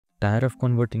Tired of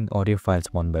converting audio files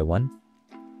one by one?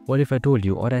 What if I told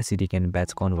you Audacity can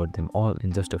batch convert them all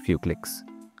in just a few clicks?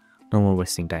 No more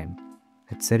wasting time.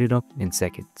 Let's set it up in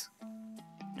seconds.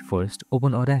 First,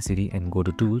 open Audacity and go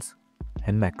to Tools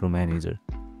and Macro Manager.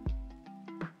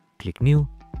 Click New,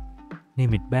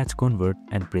 name it Batch Convert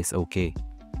and press OK.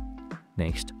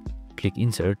 Next, click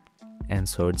Insert and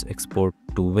search Export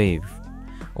to WAV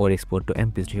or Export to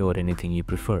MP3 or anything you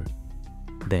prefer.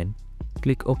 Then,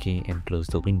 click OK and close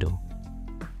the window.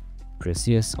 Press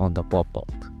Yes on the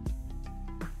pop-up.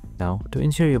 Now, to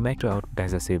ensure your macro output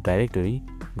has a saved directory,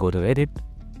 go to Edit,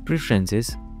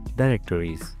 Preferences,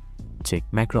 Directories. Check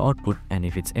macro output and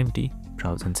if it's empty,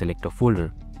 browse and select a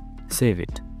folder. Save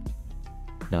it.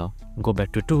 Now, go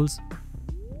back to Tools,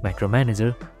 Macro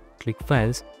Manager, click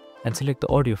Files and select the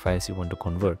audio files you want to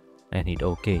convert and hit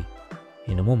OK.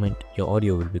 In a moment, your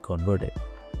audio will be converted.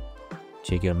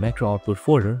 Check your macro output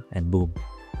folder and boom,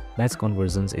 batch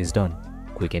conversions is done,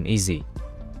 quick and easy.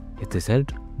 If this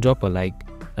helped, drop a like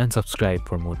and subscribe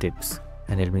for more tips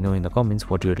and let me know in the comments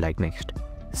what you would like next.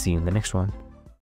 See you in the next one.